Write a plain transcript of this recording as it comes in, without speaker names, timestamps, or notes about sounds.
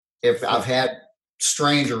If I've had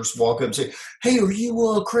strangers walk up and say, "Hey, are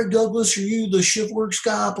you Craig Douglas? Are you the ShivWorks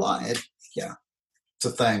guy?" Yeah, it's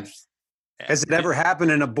a thing. Has it ever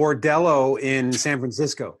happened in a bordello in San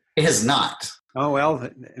Francisco? It has not. Oh, well.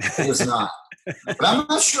 It is not. But I'm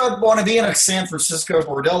not sure I'd want to be in a San Francisco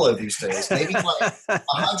bordello these days. Maybe like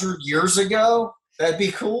 100 years ago, that'd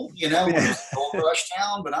be cool, when it's gold rush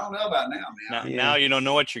town, but I don't know about now, man. Now you don't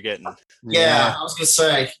know what you're getting. Yeah, I was going to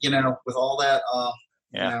say, with all that,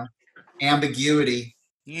 ambiguity.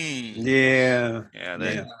 Yeah.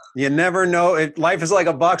 You never know. Life is like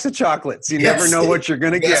a box of chocolates. You never know what you're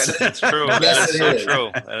going to get. That's true. That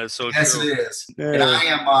is so true. Yes, it is. Yeah. And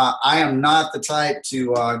I am not the type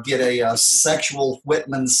to get a sexual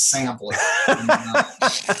Whitman sampling.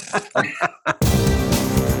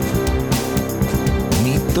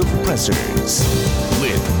 Meet the Pressers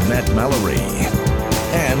with Matt Mallory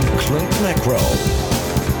and Clint Macro.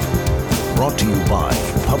 Brought to you by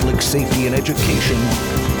Public Safety and Education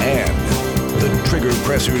and the Trigger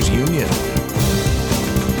Pressers Union.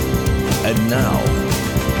 And now,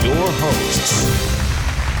 your hosts.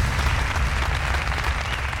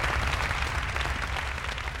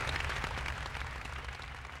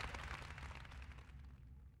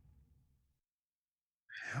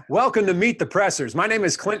 Welcome to Meet the Pressers. My name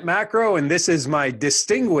is Clint Macro, and this is my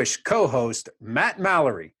distinguished co-host, Matt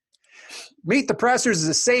Mallory. Meet the Pressers is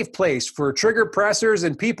a safe place for trigger pressers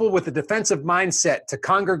and people with a defensive mindset to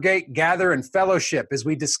congregate, gather, and fellowship as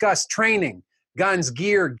we discuss training, guns,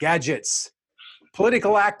 gear, gadgets,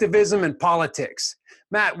 political activism, and politics.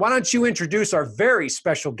 Matt, why don't you introduce our very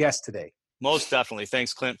special guest today? Most definitely.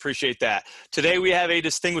 Thanks, Clint. Appreciate that. Today we have a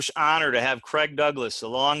distinguished honor to have Craig Douglas, a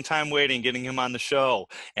long time waiting, getting him on the show.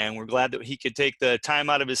 And we're glad that he could take the time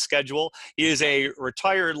out of his schedule. He is a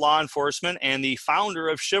retired law enforcement and the founder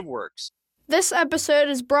of ShivWorks. This episode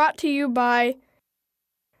is brought to you by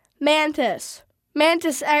Mantis.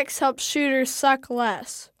 Mantis X helps shooters suck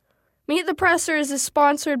less. Meet the Pressers is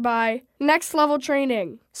sponsored by Next Level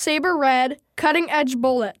Training, Saber Red, Cutting Edge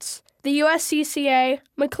Bullets, the USCCA,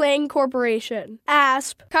 McLean Corporation,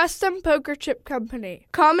 ASP, Custom Poker Chip Company,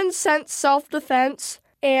 Common Sense Self-Defense,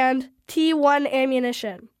 and T1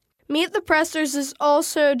 Ammunition. Meet the Pressers is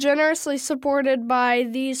also generously supported by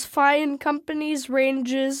these fine companies,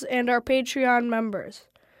 ranges, and our Patreon members.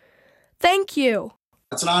 Thank you.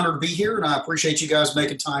 It's an honor to be here, and I appreciate you guys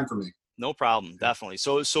making time for me. No problem, definitely.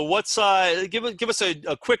 So what's give us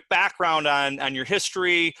a quick background on your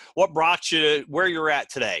history. What brought you where you're at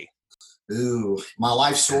today? Ooh, my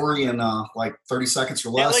life story in like 30 seconds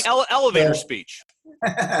or less. Yeah, like elevator speech.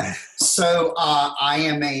 So I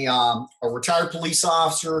am a retired police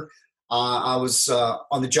officer. I was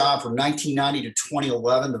on the job from 1990 to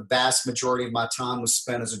 2011. The vast majority of my time was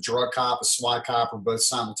spent as a drug cop, a SWAT cop, or both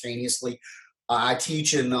simultaneously. I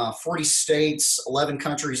teach in 40 states, 11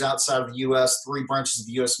 countries outside of the U.S., 3 branches of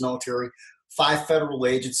the U.S. military, 5 federal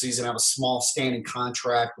agencies, and have a small standing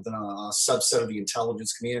contract with a subset of the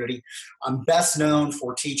intelligence community. I'm best known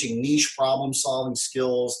for teaching niche problem-solving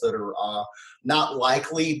skills that are not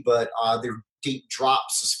likely, but they're deep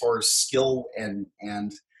drops as far as skill and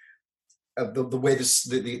the way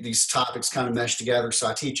these topics kind of mesh together. So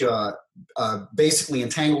I teach basically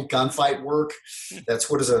entangled gunfight work. That's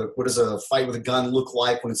what does a fight with a gun look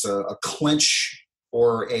like when it's a clinch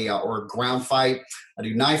or a ground fight. I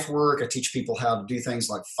do knife work. I teach people how to do things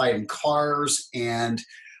like fight in cars, and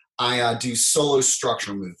I do solo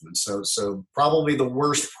structure movements. So probably the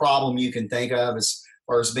worst problem you can think of as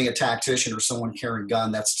far as being a tactician or someone carrying a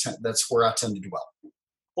gun. That's where I tend to dwell.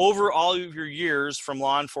 Over all of your years from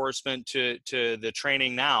law enforcement to the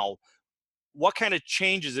training now, what kind of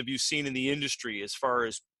changes have you seen in the industry as far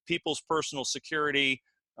as people's personal security,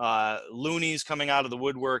 loonies coming out of the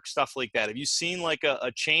woodwork, stuff like that? Have you seen like a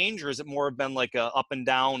change, or has it more been like a up and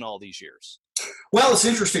down all these years? Well, it's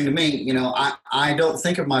interesting to me. I don't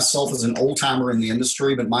think of myself as an old timer in the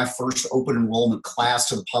industry, but my first open enrollment class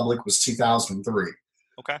to the public was 2003.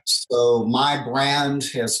 Okay. So my brand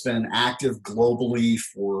has been active globally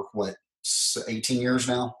for 18 years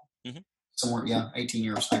now? Mm-hmm. Somewhere, yeah, 18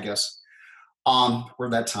 years, I guess.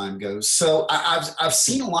 Where that time goes. So I've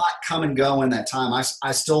seen a lot come and go in that time.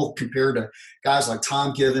 I still compare to guys like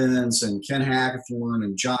Tom Givens and Ken Hackathorn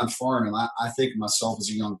and John Farnham. I think of myself as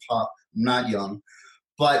a young pup. I'm not young.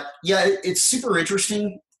 But yeah, it's super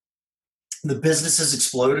interesting. The business has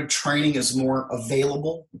exploded. Training is more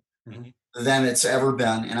available. Mm-hmm. than it's ever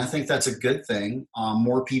been, and I think that's a good thing.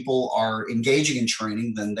 More people are engaging in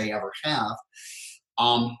training than they ever have.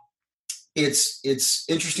 It's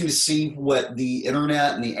interesting to see what the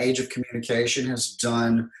internet and the age of communication has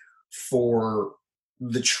done for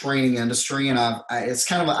the training industry, and it's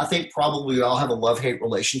kind of, I think probably we all have a love-hate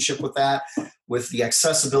relationship with that, with the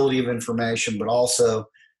accessibility of information, but also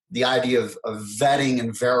the idea of vetting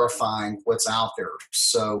and verifying what's out there.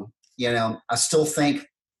 So, I still think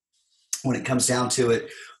when it comes down to it,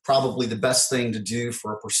 probably the best thing to do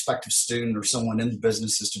for a prospective student or someone in the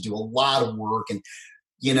business is to do a lot of work and,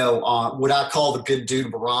 what I call the good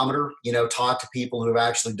dude barometer, talk to people who have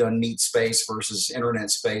actually done meet space versus internet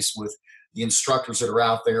space with the instructors that are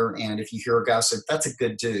out there. And if you hear a guy say, that's a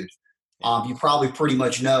good dude, you probably pretty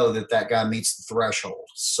much know that guy meets the threshold.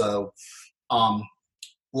 So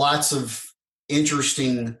lots of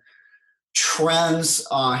interesting trends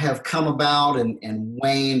have come about and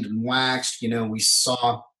waned and waxed. We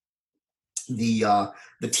saw the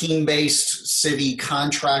team-based city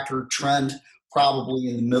contractor trend probably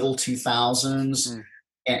in the middle 2000s.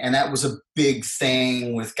 And that was a big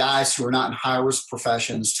thing with guys who are not in high-risk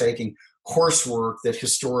professions taking coursework that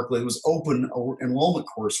historically was open enrollment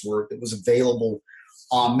coursework that was available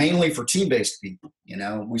mainly for team-based people.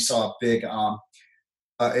 We saw a big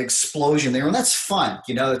explosion there, and that's fun.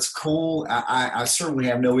 It's cool. I certainly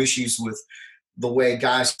have no issues with the way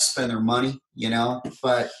guys spend their money,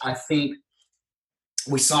 but I think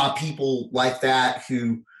we saw people like that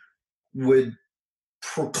who would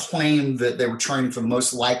proclaim that they were training for the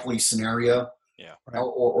most likely scenario. Yeah.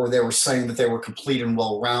 Or they were saying that they were complete and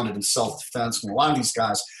well-rounded in self-defense, when a lot of these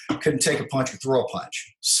guys couldn't take a punch or throw a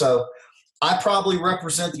punch. So I probably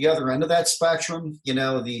represent the other end of that spectrum,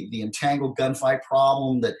 the entangled gunfight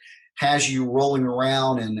problem that has you rolling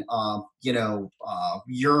around in,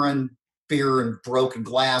 urine, beer, and broken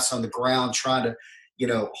glass on the ground trying to,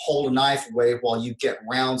 hold a knife away while you get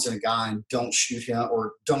rounds in a guy and don't shoot him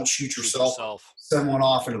or don't shoot yourself. Send one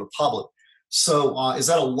off into the public. So is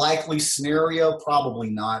that a likely scenario? Probably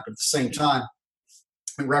not. But at the same time,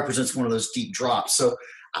 it represents one of those deep drops. So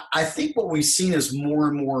I think what we've seen is more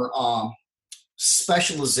and more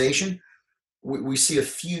specialization. We see a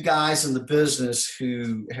few guys in the business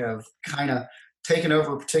who have kind of taken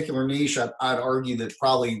over a particular niche. I'd argue that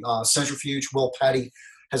probably Centrifuge, Will Petty,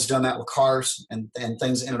 has done that with cars and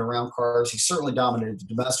things in and around cars. He certainly dominated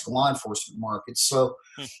the domestic law enforcement market. So,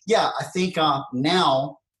 yeah, I think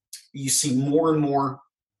now you see more and more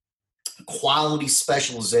quality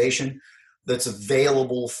specialization that's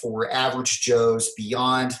available for average Joes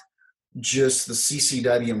beyond just the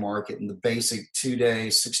CCW market and the basic 2-day,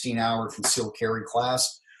 16-hour concealed carry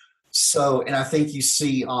class. So, and I think you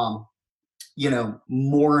see,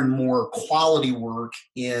 more and more quality work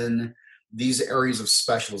in these areas of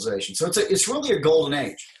specialization. So it's really a golden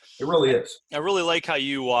age. It really is. I really like how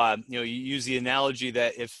you you use the analogy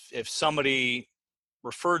that if somebody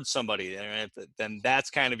referred somebody, then that's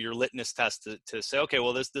kind of your litmus test to say, okay,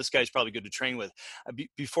 well, this guy's probably good to train with.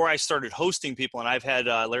 Before I started hosting people, and I've had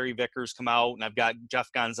Larry Vickers come out, and I've got Jeff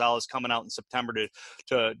Gonzalez coming out in September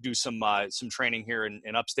to do some training here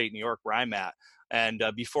in upstate New York where I'm at. And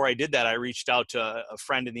before I did that, I reached out to a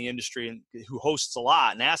friend in the industry who hosts a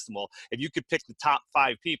lot and asked him, well, if you could pick the top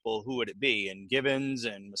 5 people, who would it be? And Gibbons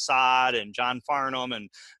and Mossad and John Farnham and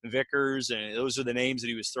Vickers, and those are the names that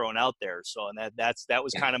he was throwing out there. So, and that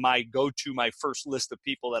was kind of my go-to, my first list of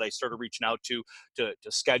people that I started reaching out to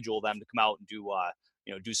schedule them to come out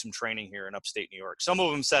and do some training here in upstate New York. Some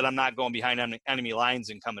of them said, I'm not going behind enemy lines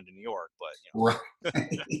and coming to New York, but Right.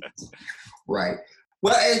 Right.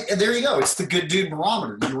 Well, and there you go. It's the good dude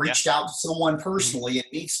barometer. You reached out to someone personally in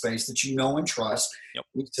Meat Space that you know and trust. Yep.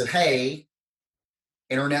 You said, hey,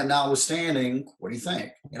 internet notwithstanding, what do you think?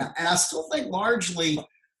 And I still think largely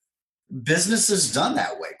business has done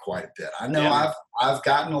that way quite a bit. I know I've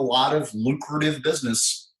gotten a lot of lucrative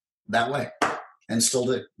business that way and still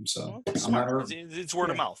do. So it's word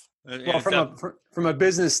of mouth. Well, from a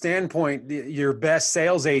business standpoint, your best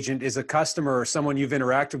sales agent is a customer or someone you've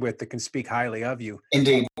interacted with that can speak highly of you.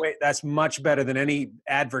 Indeed. That's much better than any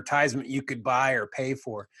advertisement you could buy or pay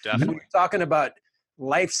for. Definitely. When you're talking about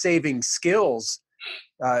life-saving skills,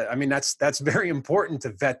 that's very important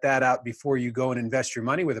to vet that out before you go and invest your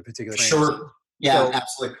money with a particular Sure. person. Yeah,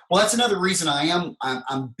 absolutely. Well, that's another reason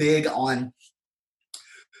I'm big on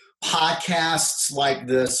podcasts like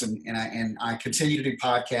this, and I continue to do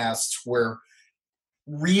podcasts where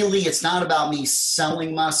really it's not about me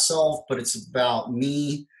selling myself, but it's about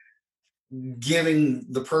me giving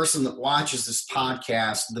the person that watches this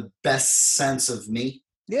podcast the best sense of me.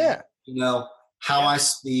 Yeah. How I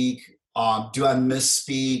speak. Do I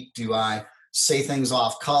misspeak? Do I say things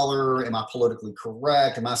off color? Am I politically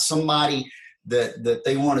correct? Am I somebody that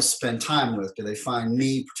they want to spend time with? Do they find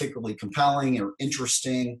me particularly compelling or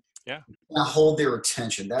interesting? Yeah. I hold their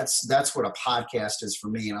attention. That's what a podcast is for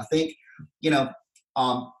me. And I think,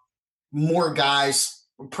 more guys.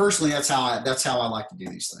 Personally, that's how I like to do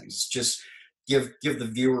these things. It's just give the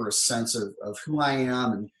viewer a sense of who I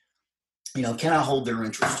am, and can I hold their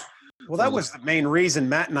interest? Well, that was the main reason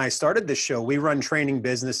Matt and I started this show. We run training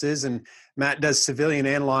businesses, and Matt does civilian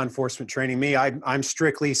and law enforcement training. I'm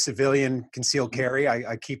strictly civilian concealed carry.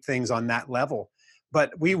 I keep things on that level.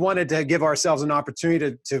 But we wanted to give ourselves an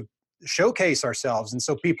opportunity to showcase ourselves, and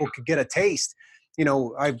so people could get a taste.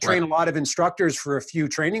 I've trained a lot of instructors for a few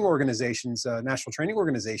training organizations, national training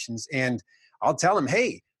organizations, and I'll tell them,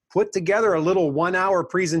 hey, put together a little 1-hour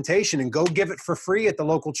presentation and go give it for free at the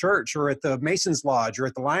local church or at the Masons Lodge or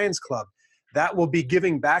at the Lions Club. That will be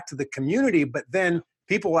giving back to the community, but then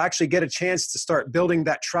people will actually get a chance to start building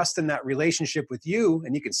that trust and that relationship with you,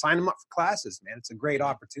 and you can sign them up for classes, man. It's a great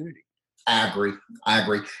opportunity. I agree.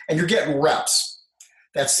 And you're getting reps.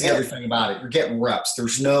 That's the other thing about it. You're getting reps.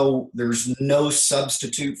 There's no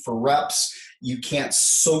substitute for reps. You can't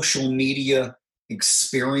social media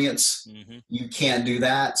experience. You can't do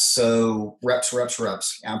that. So reps.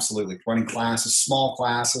 Absolutely. Running classes, small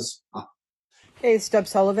classes. Hey, it's Deb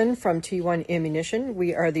Sullivan from T1 Ammunition.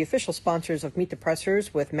 We are the official sponsors of Meet the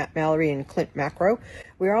Pressers with Matt Mallory and Clint Macro.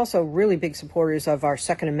 We are also really big supporters of our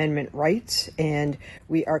Second Amendment rights, and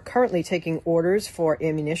we are currently taking orders for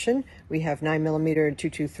ammunition. We have 9mm and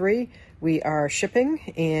 .223. We are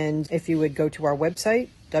shipping, and if you would go to our website,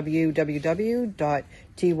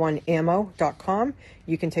 www.t1ammo.com,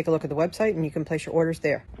 you can take a look at the website and you can place your orders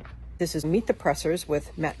there. This is Meet the Pressers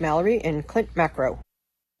with Matt Mallory and Clint Macro.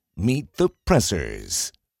 Meet the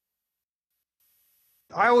Pressers.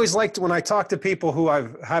 I always liked when I talk to people who I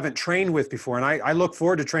haven't trained with before, and I look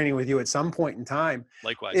forward to training with you at some point in time.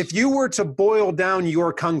 Likewise. If you were to boil down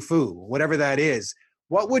your Kung Fu, whatever that is,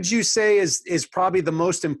 what would you say is probably the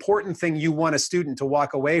most important thing you want a student to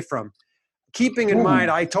walk away from? Keeping in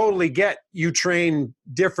mind, I totally get you train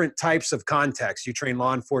different types of contexts. You train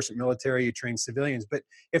law enforcement, military, you train civilians. But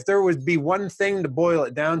if there would be one thing to boil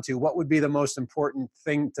it down to, what would be the most important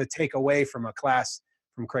thing to take away from a class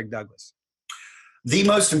from Craig Douglas? The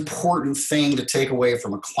most important thing to take away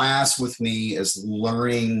from a class with me is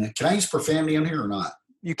learning. Can I use profanity on here or not?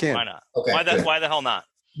 You can. Why not? Okay. Why the hell not?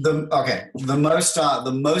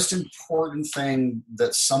 The most important thing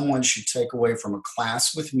that someone should take away from a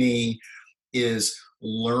class with me is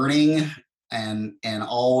learning and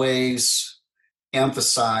always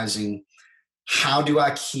emphasizing, how do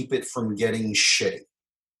I keep it from getting shitty?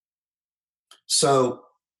 So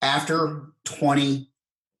after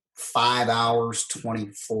 25 hours,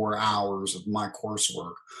 24 hours of my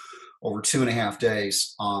coursework over 2.5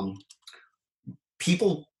 days,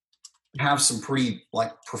 people have some pretty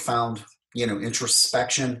profound,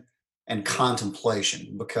 introspection and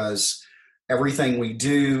contemplation, because everything we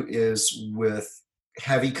do is with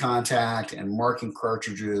heavy contact and marking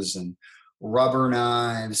cartridges and rubber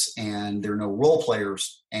knives, and there are no role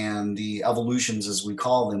players, and the evolutions, as we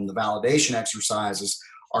call them, the validation exercises,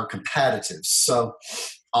 are competitive. So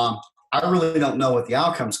I really don't know what the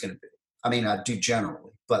outcome's going to be. I mean, I do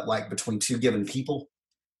generally, but between two given people,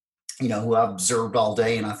 who I've observed all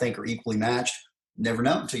day and I think are equally matched, never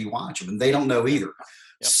know until you watch them, and they don't know either. Yep.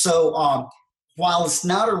 So while it's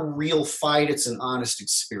not a real fight, it's an honest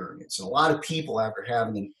experience. And a lot of people, after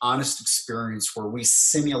having an honest experience where we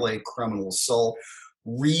simulate criminal assault,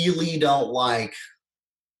 really don't like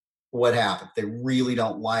what happened. They really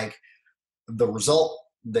don't like the result.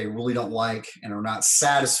 They really don't like and are not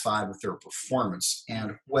satisfied with their performance.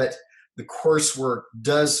 And what the coursework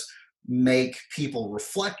does make people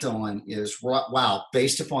reflect on is, wow,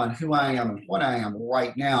 based upon who I am and what I am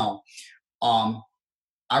right now,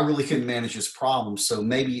 I really couldn't manage this problem. So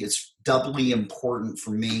maybe it's doubly important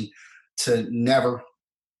for me to never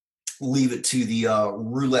leave it to the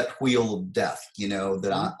roulette wheel of death,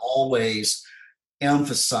 that I always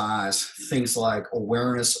emphasize things like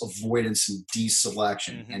awareness, avoidance, and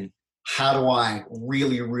deselection. And how do I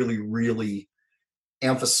really, really, really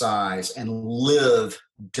emphasize and live,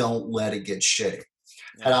 don't let it get shitty?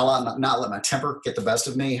 How do I not let my temper get the best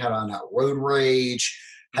of me? How do I not road rage?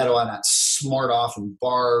 How do I not smart off in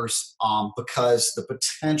bars? Because the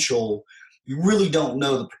potential, you really don't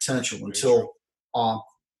know the potential until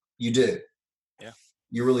you do. Yeah.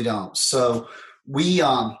 You really don't. So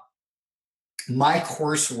my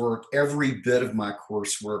coursework, every bit of my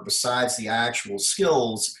coursework, besides the actual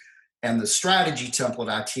skills and the strategy template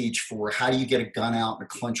I teach for how do you get a gun out in a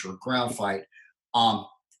clinch or a ground fight, all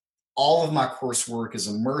of my coursework is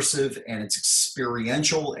immersive, and it's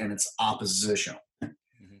experiential, and it's oppositional.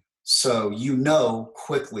 So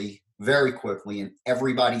quickly, very quickly, and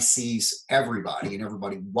everybody sees everybody, and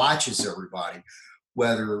everybody watches everybody,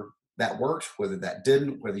 whether that worked, whether that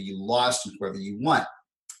didn't, whether you lost, and whether you won.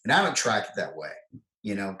 And I don't track it that way,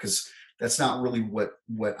 because that's not really what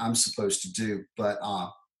I'm supposed to do. But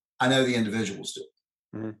I know the individuals do.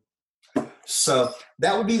 Mm-hmm. So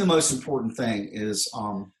that would be the most important thing is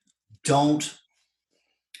don't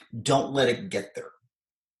let it get there.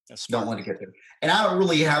 Don't let it get there. And I don't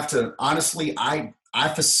really have to, honestly, I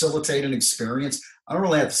facilitate an experience. I don't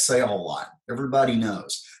really have to say a whole lot. Everybody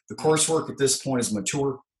knows. The coursework at this point is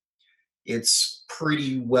mature. It's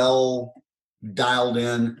pretty well dialed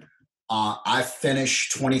in. I finish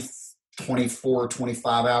 20, 24,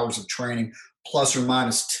 25 hours of training, plus or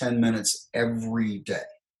minus 10 minutes every day,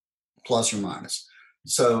 plus or minus.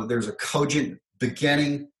 So there's a cogent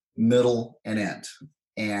beginning, middle, and end.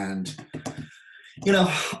 And,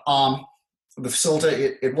 the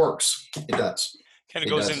facilitator, it works. It does. Kind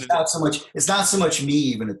of goes into it's not so much me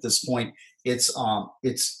even at this point. It's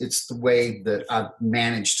the way that I've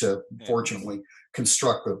managed to fortunately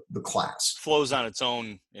construct the class. Flows on its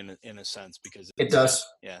own in a sense because it does.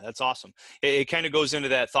 Yeah, that's awesome. It kind of goes into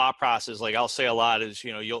that thought process. Like I'll say a lot is,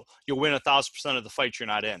 you'll win 1,000% of the fights you're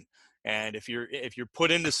not in. And if you're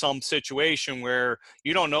put into some situation where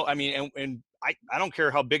you don't know, and I don't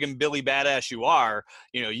care how big and Billy badass you are,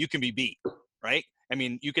 you can be beat, right?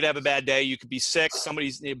 You could have a bad day. You could be sick.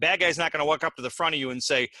 A bad guy's not going to walk up to the front of you and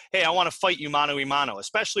say, hey, I want to fight you mano a mano,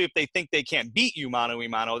 especially if they think they can't beat you mano a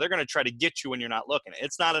mano. They're going to try to get you when you're not looking.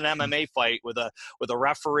 It's not an MMA fight with a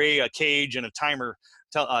referee, a cage, and a timer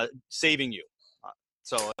saving you.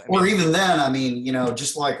 Or even then,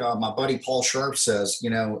 just like my buddy Paul Sharp says,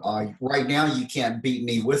 right now you can't beat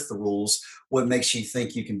me with the rules. What makes you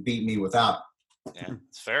think you can beat me without it? Yeah,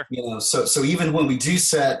 it's fair. So even when we do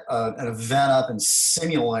set an event up and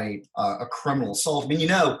simulate a criminal assault, you're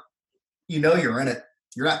in it.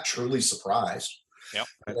 You're not truly surprised. Yep.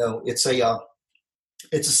 It's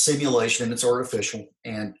a simulation and it's artificial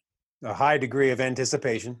and a high degree of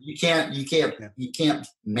anticipation. You can't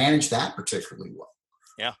manage that particularly well.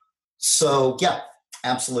 Yeah. So yeah,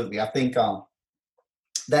 absolutely. I think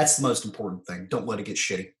that's the most important thing. Don't let it get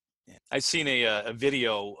shitty. I've seen a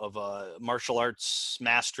video of a martial arts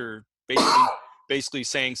master basically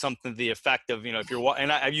saying something to the effect of, if you're,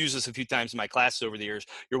 and I've used this a few times in my classes over the years,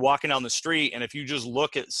 you're walking down the street and if you just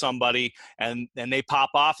look at somebody and they pop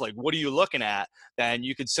off, like, what are you looking at? Then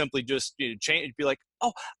you could simply just change, be like,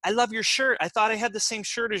 oh, I love your shirt. I thought I had the same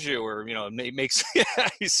shirt as you, or, it makes,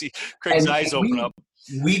 you see Craig's eyes open up.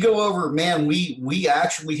 We go over, man, we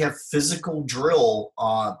actually have physical drill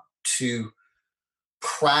to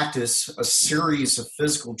practice a series of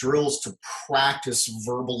physical drills to practice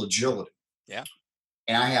verbal agility. Yeah.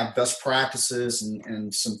 And I have best practices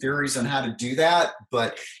and some theories on how to do that.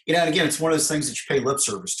 But, and again, it's one of those things that you pay lip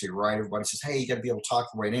service to, right? Everybody says, hey, you got to be able to talk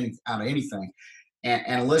your way out of anything. And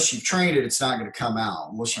unless you've trained it, it's not going to come out.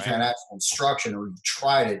 Unless you've had actual instruction or you've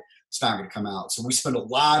tried it, it's not going to come out. So we spend a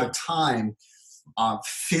lot of time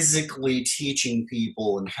physically teaching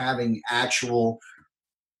people and having actual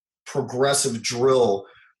progressive drill,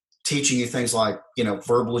 teaching you things like,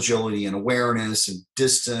 verbal agility and awareness and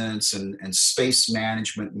distance and space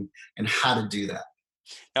management and how to do that.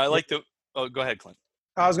 Now, I like the, go ahead, Clint.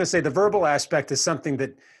 I was going to say the verbal aspect is something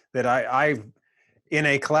that I in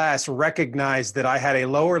a class recognized that I had a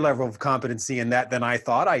lower level of competency in that than I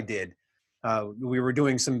thought I did. We were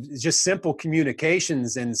doing some just simple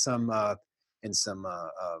communications and some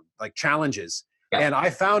like challenges. Yeah. And I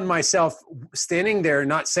found myself standing there,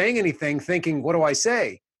 not saying anything, thinking, what do I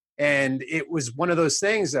say? And it was one of those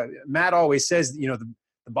things that Matt always says, the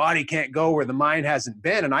body can't go where the mind hasn't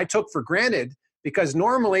been. And I took for granted because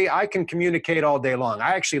normally I can communicate all day long. I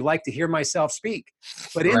actually like to hear myself speak.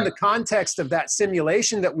 But in the context of that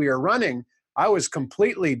simulation that we are running, I was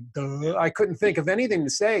completely, I couldn't think of anything to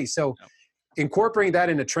say. So incorporating that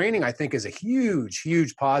into training, I think is a huge,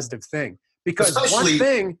 huge positive thing. Because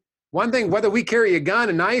one thing, whether we carry a gun,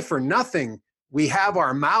 a knife, or nothing, we have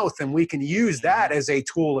our mouth and we can use that as a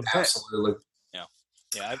tool of defense. Absolutely.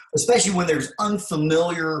 Yeah. Especially when there's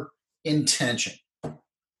unfamiliar intention.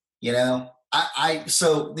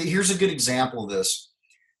 So here's a good example of this.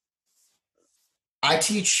 I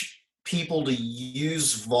teach people to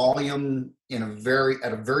use volume at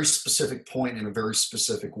a very specific point in a very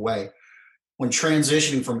specific way. When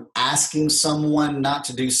transitioning from asking someone not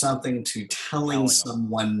to do something to telling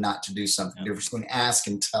someone not to do something, difference between ask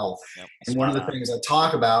and tell. Yep. And one of the things I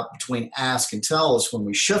talk about between ask and tell is when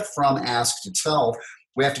we shift from ask to tell,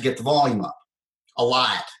 we have to get the volume up a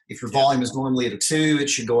lot. If your volume is normally at a 2, it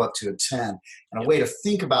should go up to a 10. And a way to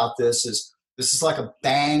think about this is like a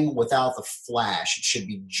bang without the flash. It should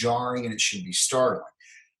be jarring and it should be startling.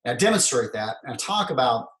 And I demonstrate that and I talk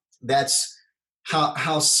about that's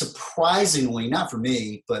how surprisingly, not for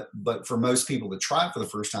me, but for most people that try it for the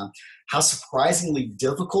first time, how surprisingly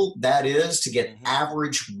difficult that is to get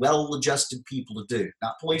average, well-adjusted people to do.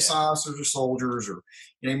 Not police officers or soldiers or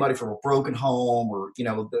anybody from a broken home or,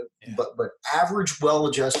 but average,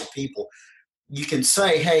 well-adjusted people. You can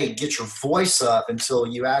say, hey, get your voice up, until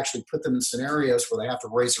you actually put them in scenarios where they have to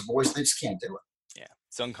raise their voice. They just can't do it. Yeah,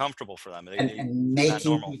 it's uncomfortable for them. And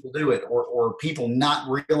making people do it, or people not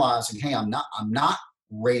realizing, hey, I'm not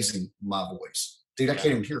raising my voice, dude. I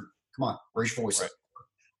can't even hear. Come on, raise your voice up.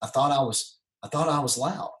 I thought I was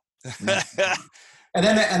loud. and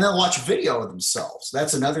then watch a video of themselves.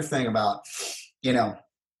 That's another thing about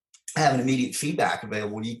having immediate feedback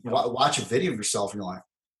available. You watch a video of yourself, and you're like,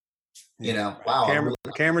 wow.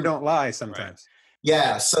 Camera don't lie sometimes. Right.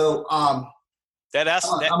 Yeah. So I'm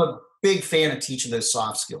a big fan of teaching those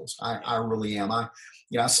soft skills. I really am. I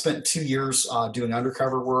spent 2 years doing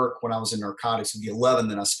undercover work when I was in narcotics. It'd be 11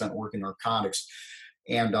 then I spent working narcotics,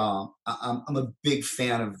 and I'm a big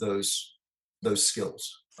fan of those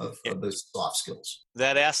skills, of those soft skills.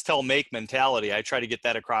 That ask, tell, make mentality, I try to get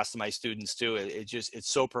that across to my students too. It's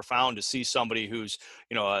so profound to see somebody who's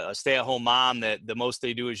a stay-at-home mom that the most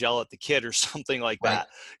they do is yell at the kid or something like that.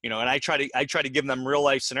 And I try to give them real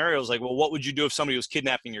life scenarios like, well, what would you do if somebody was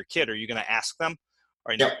kidnapping your kid? Are you going to ask them?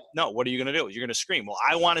 Or no, what are you going to do? You're going to scream. Well,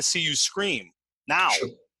 I want to see you scream now. Sure.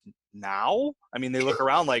 Now? I mean, they look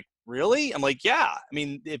around like, really? I'm like, yeah. I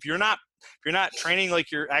mean, if you're not training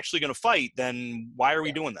like you're actually going to fight, then why are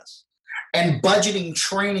we doing this? And budgeting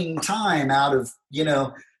training time out of,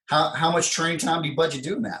 how much training time do you budget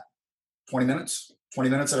doing that? 20 minutes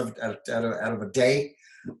out of a day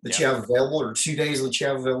that you have available, or 2 days that you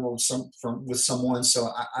have available with someone. So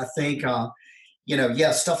I think,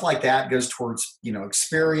 stuff like that goes towards,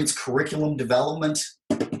 experience, curriculum development,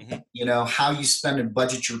 how you spend and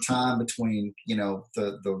budget your time between,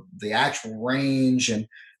 the actual range and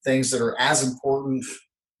things that are as important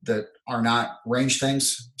that are not range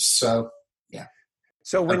things. So, yeah.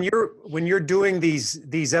 So when you're doing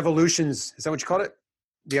these evolutions, is that what you call it?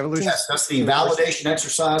 The evolution? Yes, that's the validation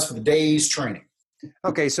exercise for the day's training.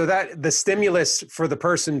 Okay, so that the stimulus for the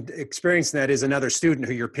person experiencing that is another student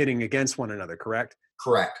who you're pitting against one another, correct?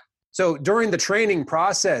 Correct. So during the training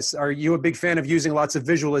process, are you a big fan of using lots of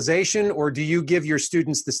visualization, or do you give your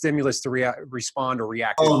students the stimulus to respond or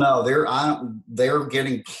react? Oh no, they're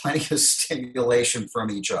getting plenty of stimulation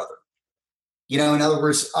from each other. In other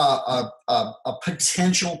words, a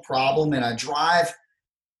potential problem in a drive.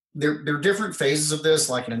 There are different phases of this.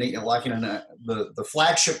 The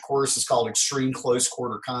flagship course is called Extreme Close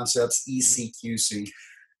Quarter Concepts, ECQC.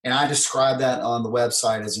 And I describe that on the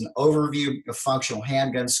website as an overview of functional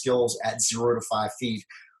handgun skills at 0 to 5 feet,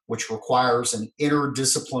 which requires an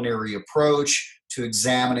interdisciplinary approach to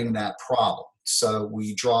examining that problem. So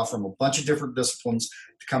we draw from a bunch of different disciplines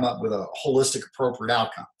to come up with a holistic, appropriate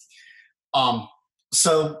outcome.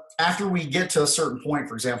 So after we get to a certain point,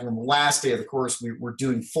 for example, on the last day of the course, we're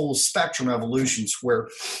doing full spectrum evolutions where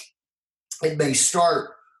it may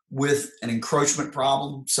start with an encroachment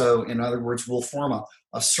problem. So in other words, we'll form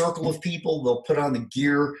a circle of people. They'll put on the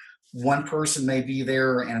gear. One person may be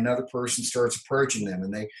there and another person starts approaching them,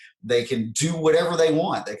 and they can do whatever they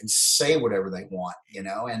want. They can say whatever they want,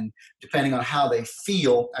 and depending on how they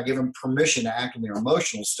feel, I give them permission to act in their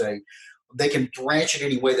emotional state. They can branch it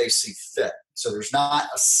any way they see fit. So there's not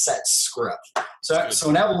a set script. So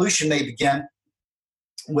an evolution may begin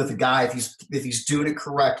with a guy, if he's doing it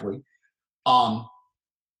correctly,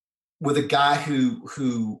 with a guy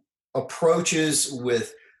who approaches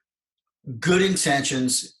with good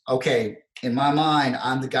intentions. Okay, in my mind,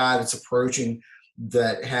 I'm the guy that's approaching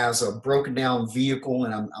that has a broken down vehicle,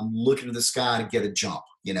 and I'm looking to this guy to get a jump,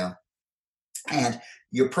 And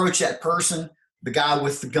you approach that person, the guy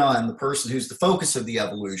with the gun, the person who's the focus of the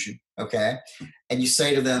evolution, okay? And you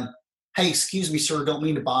say to them, hey, excuse me, sir, don't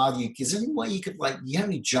mean to bother you. Is there any way you could, you have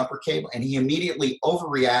any jumper cable? And he immediately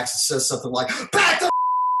overreacts and says something like, back the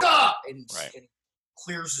up! And he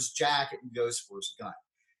clears his jacket and goes for his gun.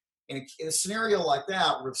 And in a scenario like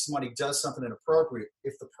that, where if somebody does something inappropriate,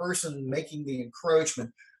 if the person making the encroachment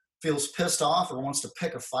feels pissed off or wants to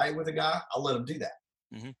pick a fight with a guy, I'll let him do that.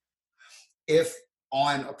 Mm-hmm. If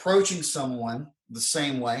on approaching someone the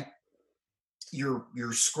same way, your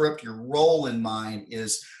script, your role in mind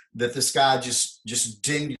is that this guy just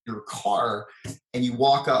dinged your car, and you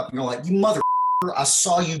walk up and you're like, you mother, I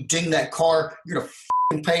saw you ding that car, you're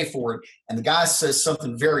gonna pay for it. And the guy says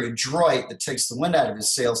something very adroit that takes the wind out of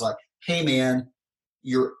his sails, like, hey man,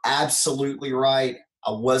 you're absolutely right,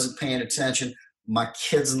 I wasn't paying attention, my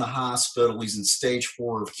kid's in the hospital, he's in stage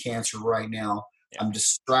 4 of cancer right now, Yeah. I'm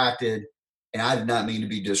distracted, and I did not mean to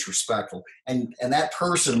be disrespectful. And that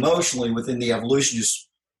person emotionally within the evolution just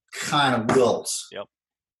kind of wilts. Yep.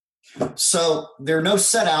 So there are no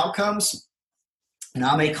set outcomes, and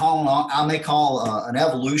I may call an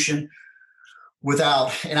evolution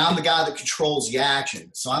without, and I'm the guy that controls the action.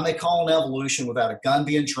 So I may call an evolution without a gun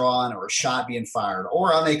being drawn or a shot being fired.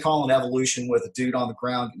 Or I may call an evolution with a dude on the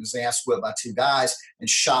ground getting his ass whipped by two guys and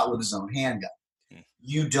shot with his own handgun.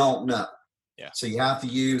 You don't know. Yeah. So you have to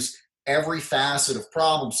use every facet of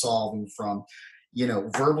problem solving, from,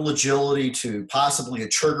 verbal agility to possibly a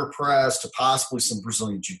trigger press, to possibly some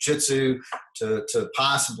Brazilian jiu-jitsu, to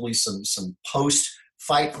possibly some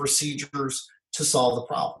post-fight procedures to solve the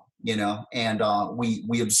problem. And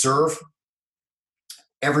we observe.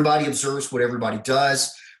 Everybody observes what everybody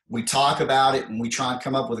does. We talk about it, and we try and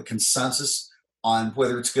come up with a consensus on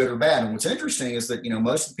whether it's good or bad. And what's interesting is that,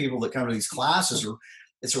 most of the people that come to these classes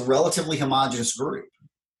it's a relatively homogenous group.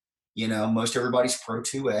 Most everybody's pro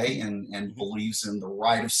 2A and believes in the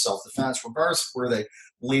right of self-defense, regardless of where they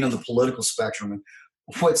lean on the political spectrum. And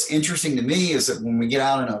what's interesting to me is that when we get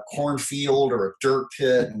out in a cornfield or a dirt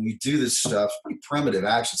pit and we do this stuff, it's pretty primitive,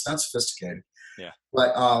 actually. It's not sophisticated. Yeah.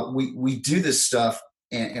 But we do this stuff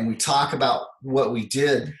and we talk about what we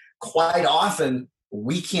did. Quite often,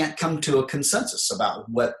 we can't come to a consensus about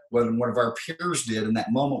whether one of our peers did in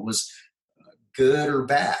that moment was good or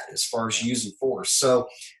bad as far as using force. So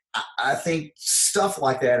I think stuff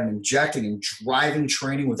like that, and injecting and driving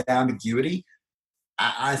training with ambiguity,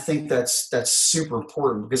 I think that's super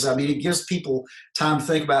important, because it gives people time to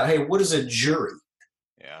think about, hey, what is a jury?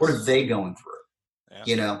 Yeah. What are they going through?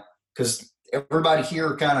 Yeah. Because everybody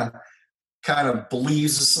here kind of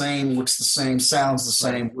believes the same, looks the same, sounds the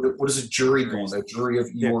same. What is a jury going through? A jury of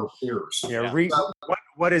your peers. Yeah.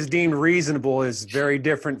 What is deemed reasonable is very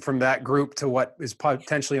different from that group to what is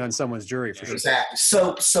potentially on someone's jury, for sure. Exactly.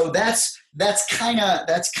 So that's kind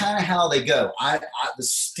of how they go. The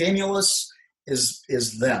stimulus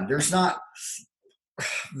is them. There's not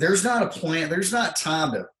a plan. There's not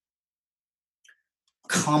time to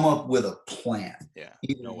come up with a plan. Yeah.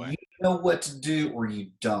 Either No way. you know what to do or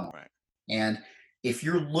you don't. Right. And if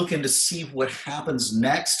you're looking to see what happens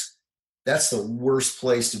next, that's the worst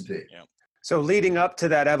place to be. Yeah. So leading up to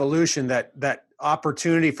that evolution, that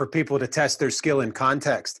opportunity for people to test their skill in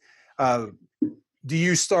context, do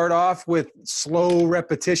you start off with slow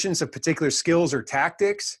repetitions of particular skills or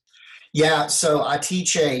tactics? Yeah, so I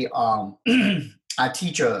teach a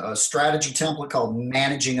strategy template called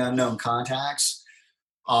Managing Unknown Contacts,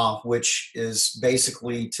 which is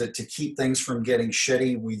basically to keep things from getting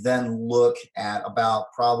shitty. We then look at about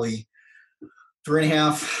probably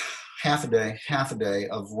half a day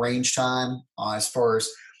of range time, as far as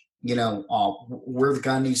where the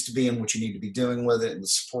gun needs to be and what you need to be doing with it, and the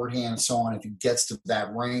support hand and so on. If it gets to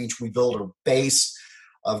that range, we build a base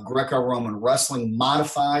of Greco-Roman wrestling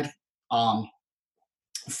modified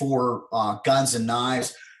for guns and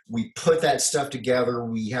knives. We put that stuff together.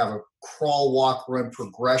 We have a crawl, walk, run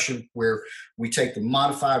progression where we take the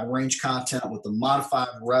modified range content with the modified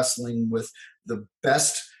wrestling with the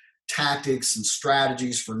best tactics and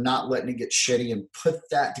strategies for not letting it get shitty, and put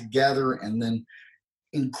that together, and then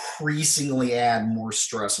increasingly add more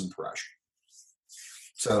stress and pressure.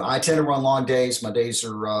 So I tend to run long days. My days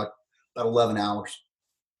are about 11 hours,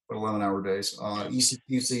 11-hour days.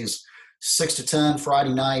 ECQC is 6 to 10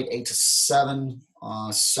 Friday night, 8 to 7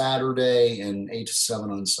 Saturday, and 8 to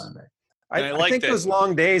 7 on Sunday. I think those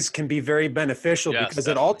long days can be very beneficial, because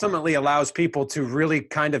definitely. it ultimately allows people to really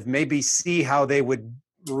kind of maybe see how they would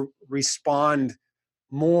respond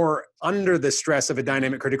more under the stress of a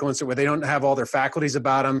dynamic critical incident, where they don't have all their faculties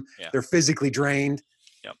about them. Yeah. They're physically drained.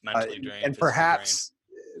 Yep, mentally drained. And perhaps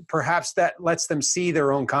that lets them see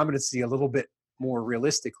their own competency a little bit more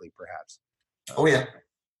realistically, perhaps. Oh, yeah.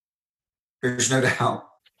 There's no doubt.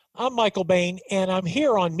 I'm Michael Bain, and I'm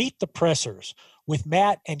here on Meet the Pressers with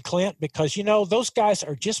Matt and Clint, because, those guys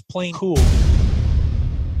are just plain cool.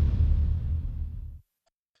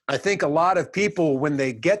 I think a lot of people, when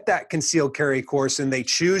they get that concealed carry course and they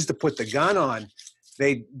choose to put the gun on,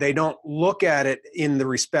 they don't look at it in the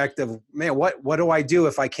respect of, man, what do I do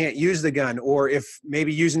if I can't use the gun, or if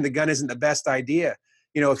maybe using the gun isn't the best idea?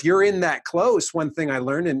 If you're in that close, one thing I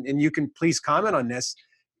learned, and you can please comment on this,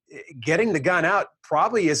 getting the gun out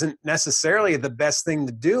probably isn't necessarily the best thing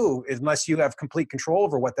to do unless you have complete control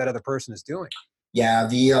over what that other person is doing. Yeah,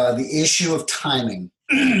 the issue of timing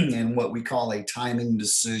and what we call a timing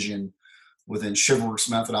decision within Chivalrous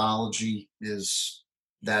methodology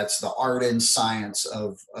that's the art and science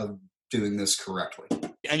of doing this correctly.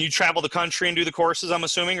 And you travel the country and do the courses, I'm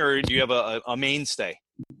assuming, or do you have a mainstay?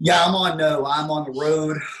 Yeah, I'm on the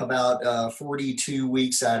road about 42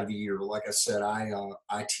 weeks out of the year. Like I said,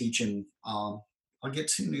 I teach in I'll get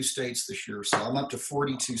 2 new states this year, so I'm up to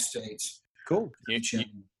 42 states. Cool.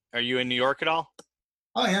 Are you in New York at all?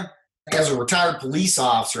 Oh yeah. As a retired police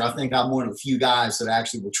officer, I think I'm one of the few guys that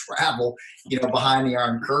actually will travel, behind the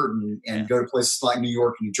Iron Curtain and go to places like New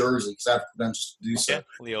York and New Jersey because I have credentials to do so. Okay.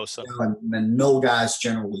 Leosa. And no guys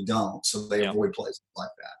generally don't, so they avoid places like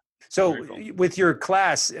that. So with your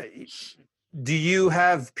class, do you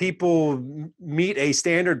have people meet a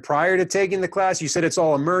standard prior to taking the class? You said it's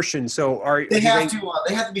all immersion. So they have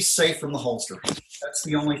to be safe from the holster. That's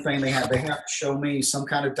the only thing they have. They have to show me some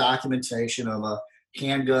kind of documentation of a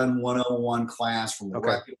handgun 101 class from a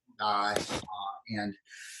reputable guy. And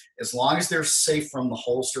as long as they're safe from the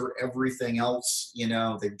holster, everything else,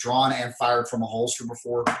 they've drawn and fired from a holster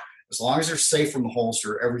before. As long as they're safe from the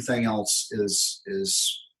holster, everything else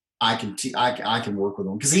is I can work with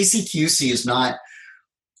them, because ECQC is not.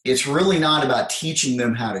 It's really not about teaching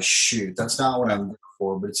them how to shoot. That's not what I'm looking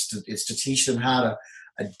for. But it's to teach them how to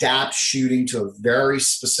adapt shooting to a very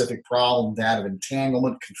specific problem, that of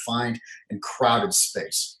entanglement, confined, and crowded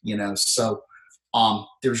space. So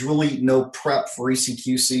there's really no prep for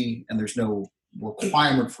ECQC, and there's no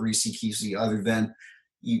requirement for ECQC other than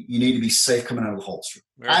you need to be safe coming out of the holster.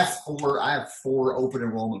 I have 4 open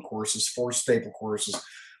enrollment courses, 4 staple courses.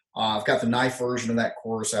 I've got the knife version of that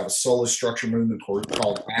course. I have a solo structure movement course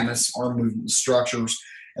called AMIS, Arm Movement Structures,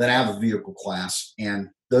 and then I have a vehicle class. And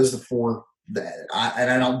those are the 4 that I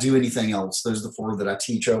don't do anything else. Those are the 4 that I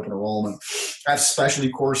teach open enrollment. I have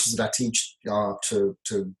specialty courses that I teach to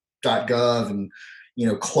 .gov and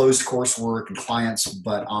closed coursework and clients.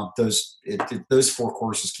 But those 4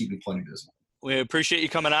 courses keep me plenty busy. We appreciate you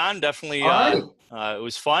coming on. Definitely, it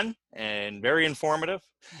was fun and very informative.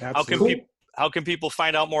 Absolutely. How can people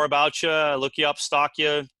find out more about you, look you up, stalk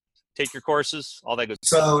you, take your courses, all that good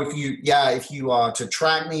stuff? So if you to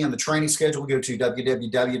track me on the training schedule, go to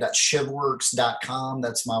www.shivworks.com.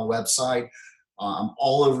 That's my website. I'm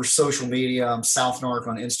all over social media. I'm South Narc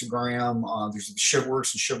on Instagram. There's the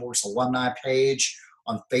Shivworks and Shivworks alumni page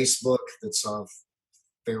on Facebook that's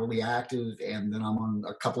fairly active. And then I'm on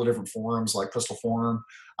a couple of different forums like Pistol Forum.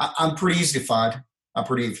 I'm pretty easy to find. If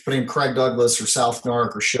you put in Craig Douglas or South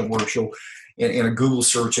Narc or Shivworks, in a Google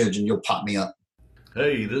search engine, you'll pop me up.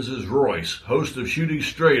 Hey, this is Royce, host of Shooting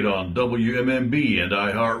Straight on WMMB and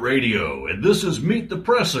iHeartRadio, and this is Meet the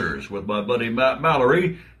Pressers with my buddy Matt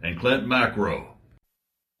Mallory and Clint Macro.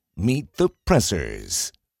 Meet the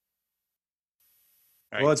Pressers.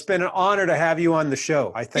 Well, it's been an honor to have you on the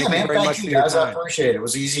show. I thank you very much for your guys. time. I appreciate it. It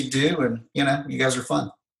was easy to do, and you guys are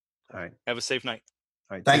fun. All right. Have a safe night.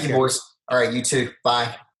 All right, thank you, boys. All right, you too.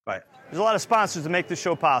 Bye. Bye. There's a lot of sponsors that make this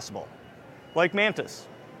show possible, like Mantis.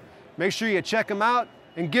 Make sure you check them out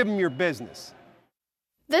and give them your business.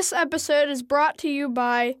 This episode is brought to you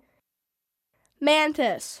by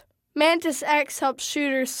Mantis. Mantis X helps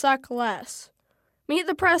shooters suck less. Meet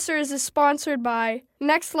the Pressers is sponsored by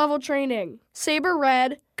Next Level Training, Saber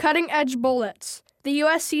Red, Cutting Edge Bullets, the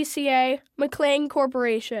USCCA, McLean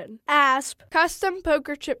Corporation, ASP, Custom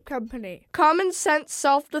Poker Chip Company, Common Sense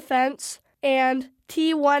Self-Defense, and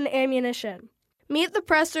T1 Ammunition. Meet the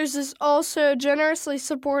Pressers is also generously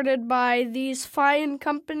supported by these fine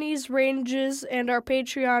companies, ranges, and our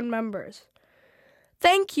Patreon members.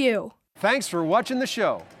 Thank you. Thanks for watching the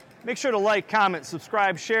show. Make sure to like, comment,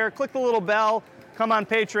 subscribe, share, click the little bell, come on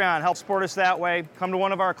Patreon, help support us that way, come to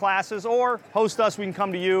one of our classes, or host us, we can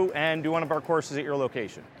come to you and do one of our courses at your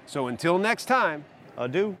location. So until next time,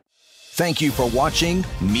 adieu. Thank you for watching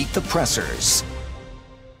Meet the Pressers.